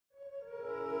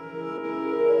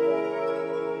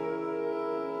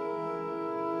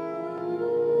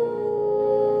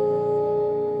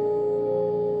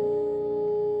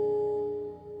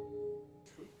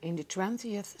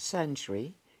20th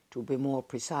century, to be more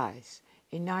precise,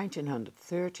 in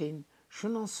 1913,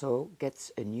 Chenonceau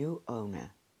gets a new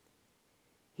owner.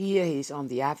 Here he is on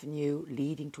the avenue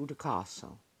leading to the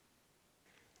castle.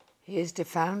 He is the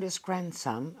founder's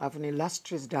grandson of an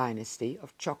illustrious dynasty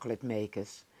of chocolate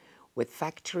makers, with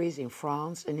factories in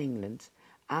France and England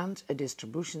and a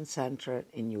distribution center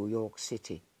in New York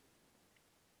City.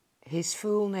 His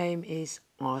full name is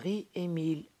Henri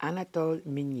Émile Anatole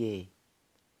Menier.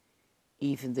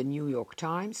 Even the New York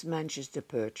Times mentions the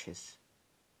purchase.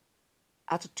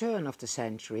 At the turn of the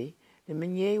century, the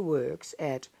Menier works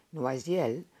at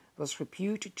Noisiel was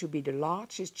reputed to be the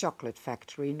largest chocolate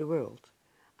factory in the world,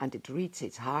 and it reached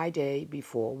its high day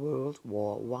before World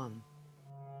War I.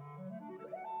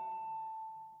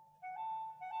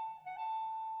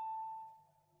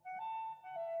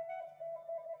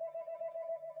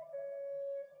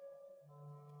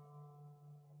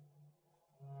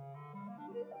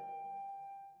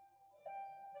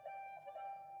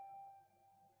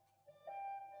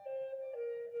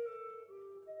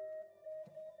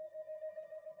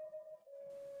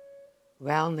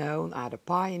 Well known are the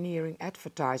pioneering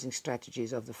advertising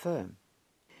strategies of the firm.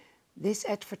 This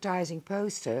advertising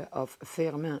poster of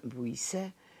Firmin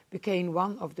Bouisset became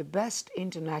one of the best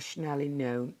internationally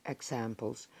known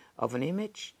examples of an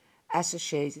image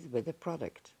associated with a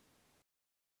product.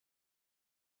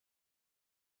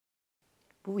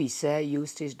 Bouisset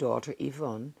used his daughter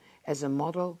Yvonne as a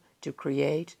model to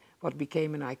create what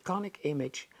became an iconic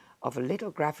image of a little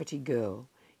graffiti girl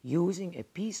using a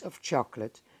piece of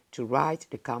chocolate to write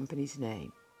the company's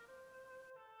name.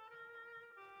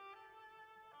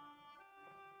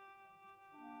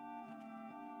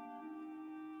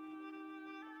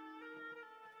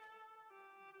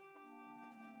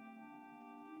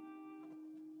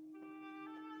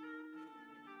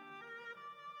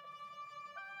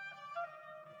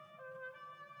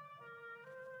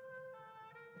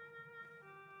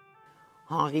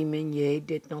 Henri Menier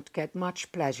did not get much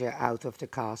pleasure out of the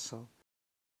castle.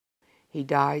 He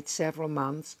died several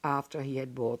months after he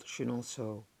had bought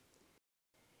Chenonceau.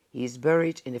 He is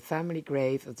buried in the family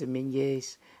grave of the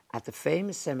Meniers at the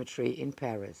famous cemetery in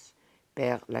Paris,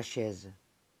 Père-Lachaise.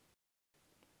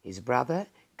 His brother,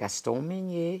 Gaston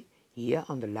Menier, here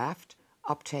on the left,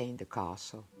 obtained the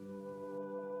castle.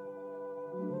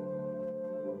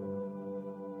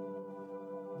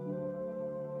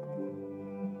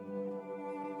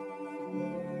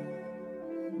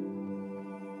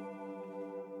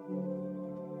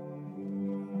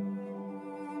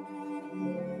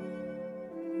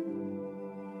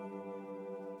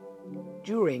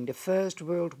 During the First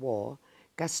World War,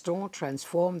 Gaston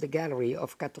transformed the gallery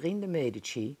of Catherine de'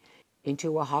 Medici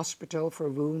into a hospital for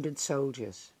wounded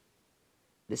soldiers.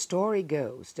 The story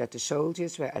goes that the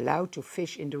soldiers were allowed to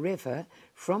fish in the river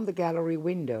from the gallery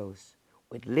windows,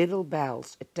 with little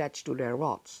bells attached to their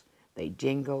rods. They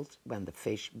jingled when the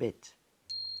fish bit.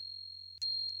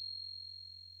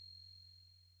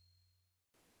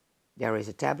 There is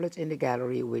a tablet in the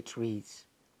gallery which reads,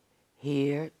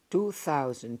 "Here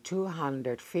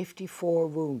 2,254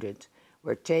 wounded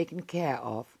were taken care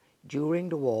of during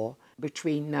the war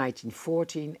between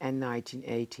 1914 and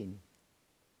 1918.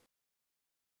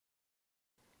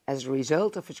 As a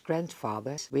result of his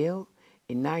grandfather's will,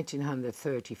 in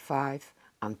 1935,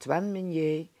 Antoine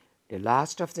Menier, the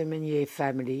last of the Menier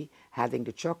family heading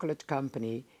the chocolate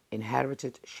company,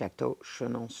 inherited Château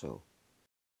Chenonceau.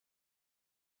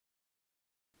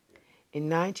 In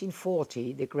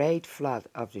 1940, the great flood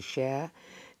of the Cher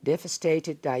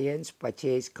devastated Diane's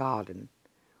Poitier's garden,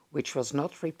 which was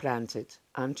not replanted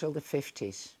until the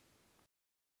 50s.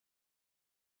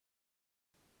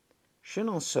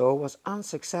 Chenonceau was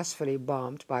unsuccessfully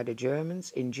bombed by the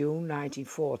Germans in June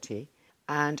 1940,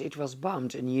 and it was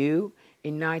bombed anew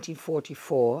in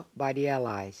 1944 by the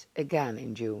Allies, again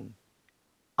in June.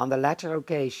 On the latter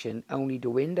occasion, only the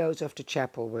windows of the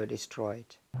chapel were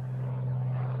destroyed.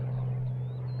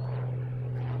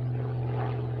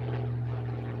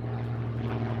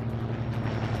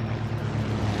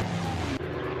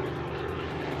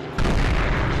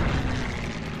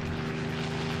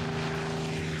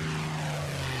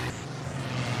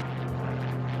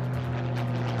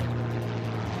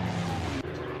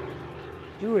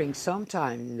 During some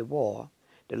time in the war,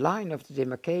 the line of the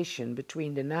demarcation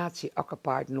between the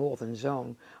Nazi-occupied northern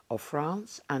zone of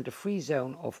France and the free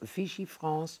zone of Vichy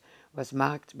France was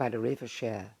marked by the river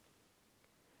Cher.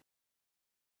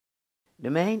 The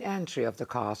main entry of the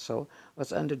castle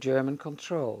was under German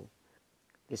control.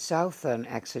 The southern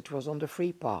exit was on the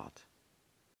free part.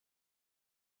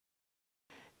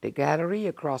 The gallery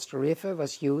across the river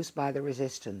was used by the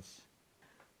resistance.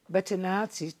 but the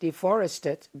Nazis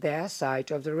deforested their side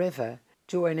of the river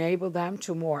to enable them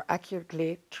to more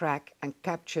accurately track and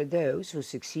capture those who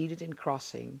succeeded in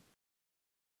crossing.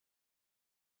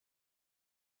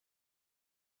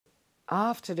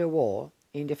 After the war,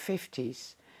 in the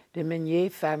 50s, the Menier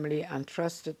family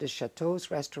entrusted the chateau's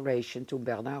restoration to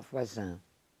Bernard Voisin.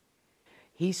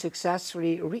 He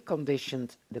successfully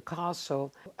reconditioned the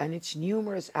castle and its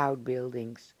numerous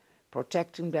outbuildings,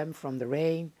 protecting them from the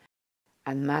rain,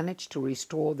 and managed to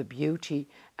restore the beauty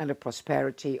and the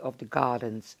prosperity of the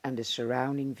gardens and the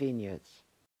surrounding vineyards.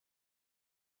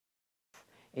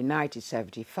 In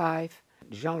 1975,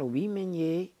 Jean-Louis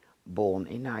Menier, born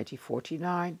in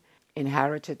 1949,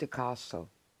 inherited the castle.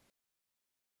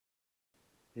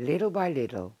 Little by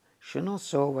little,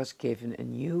 Chenonceau was given a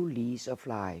new lease of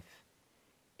life.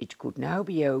 It could now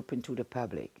be open to the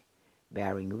public,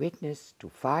 bearing witness to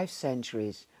 5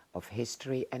 centuries of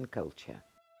history and culture.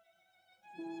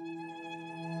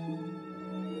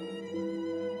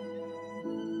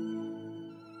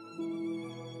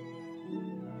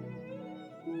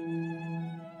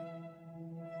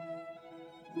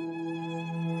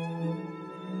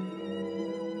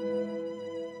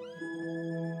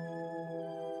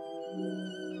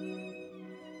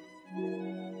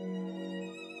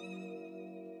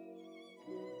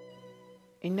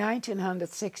 In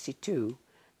 1962,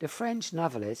 the French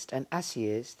novelist and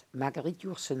essayist Marguerite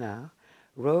Yourcenar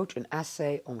wrote an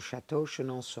essay on Château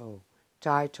Chenonceau,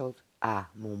 titled Ah,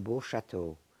 mon beau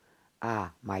château,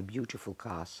 Ah, my beautiful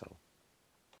castle.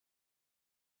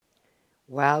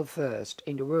 Well versed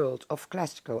in the world of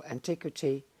classical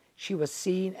antiquity, she was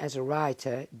seen as a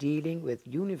writer dealing with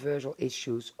universal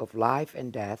issues of life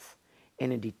and death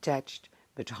in a detached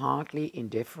but hardly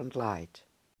indifferent light.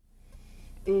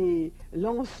 Et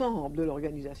l'ensemble de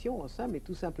l'organisation, en somme, est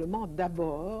tout simplement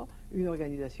d'abord une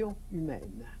organisation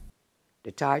humaine.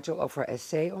 The title of her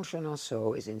essay on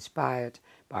Chenonceau is inspired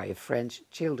by a French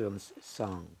children's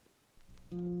song.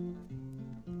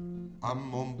 À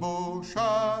mon beau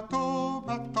château,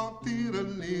 ma-t'en tire,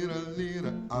 lire,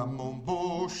 lire. À mon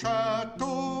beau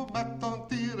château, ma-t'en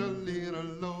tire, lire,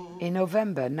 lo. In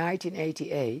November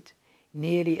 1988,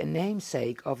 nearly a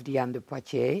namesake of Diane de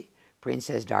Poitiers,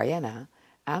 Princess Diana,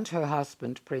 and her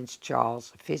husband Prince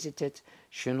Charles visited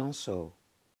Chenonceau.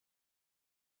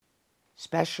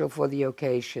 Special for the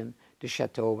occasion, the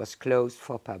chateau was closed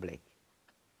for public.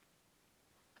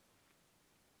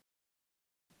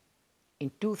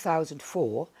 In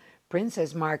 2004,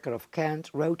 Princess Margaret of Kent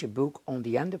wrote a book on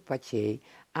Diane de Poitiers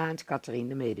and Catherine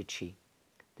de Medici,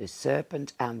 The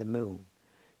Serpent and the Moon,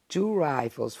 2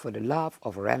 rivals for the love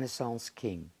of a Renaissance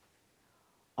king.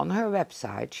 On her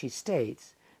website she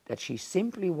states that she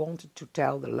simply wanted to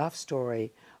tell the love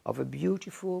story of a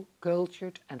beautiful,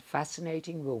 cultured and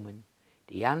fascinating woman,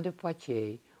 Diane de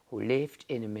Poitiers, who lived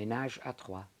in a ménage à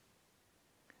trois.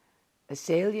 A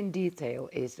salient detail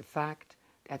is the fact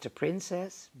that the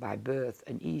princess, by birth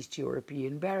an East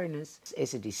European baroness,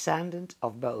 is a descendant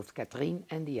of both Catherine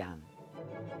and Diane.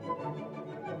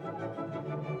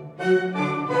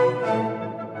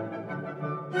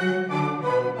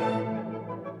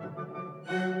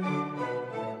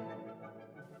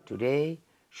 Today,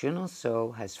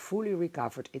 Chenonceau has fully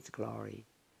recovered its glory.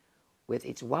 With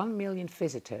its 1 million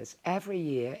visitors every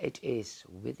year, it is,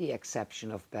 with the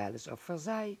exception of Palace of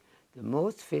Versailles, the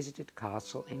most visited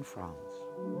castle in France.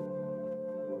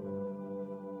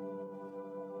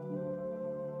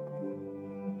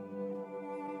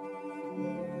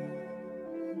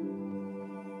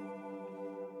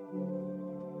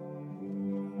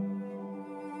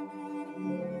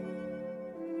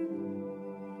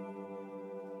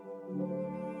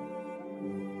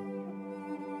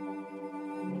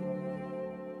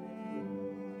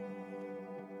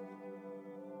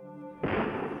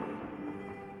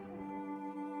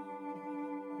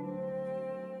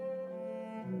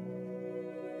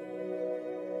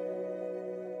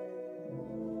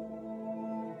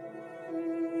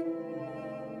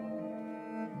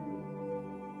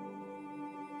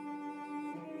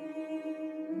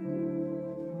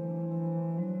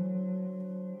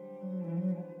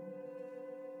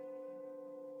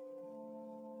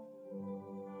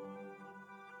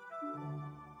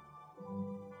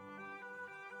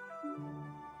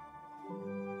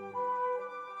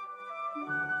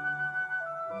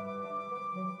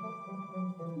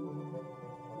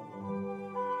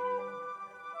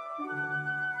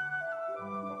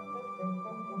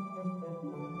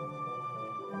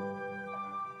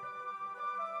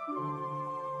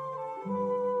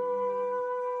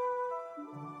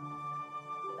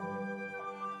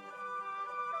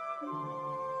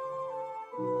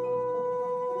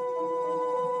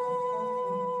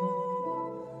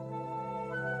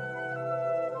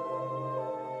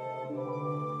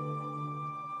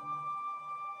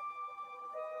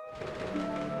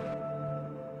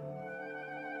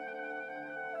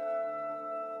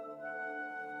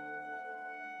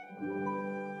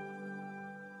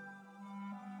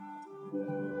 Thank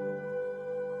you.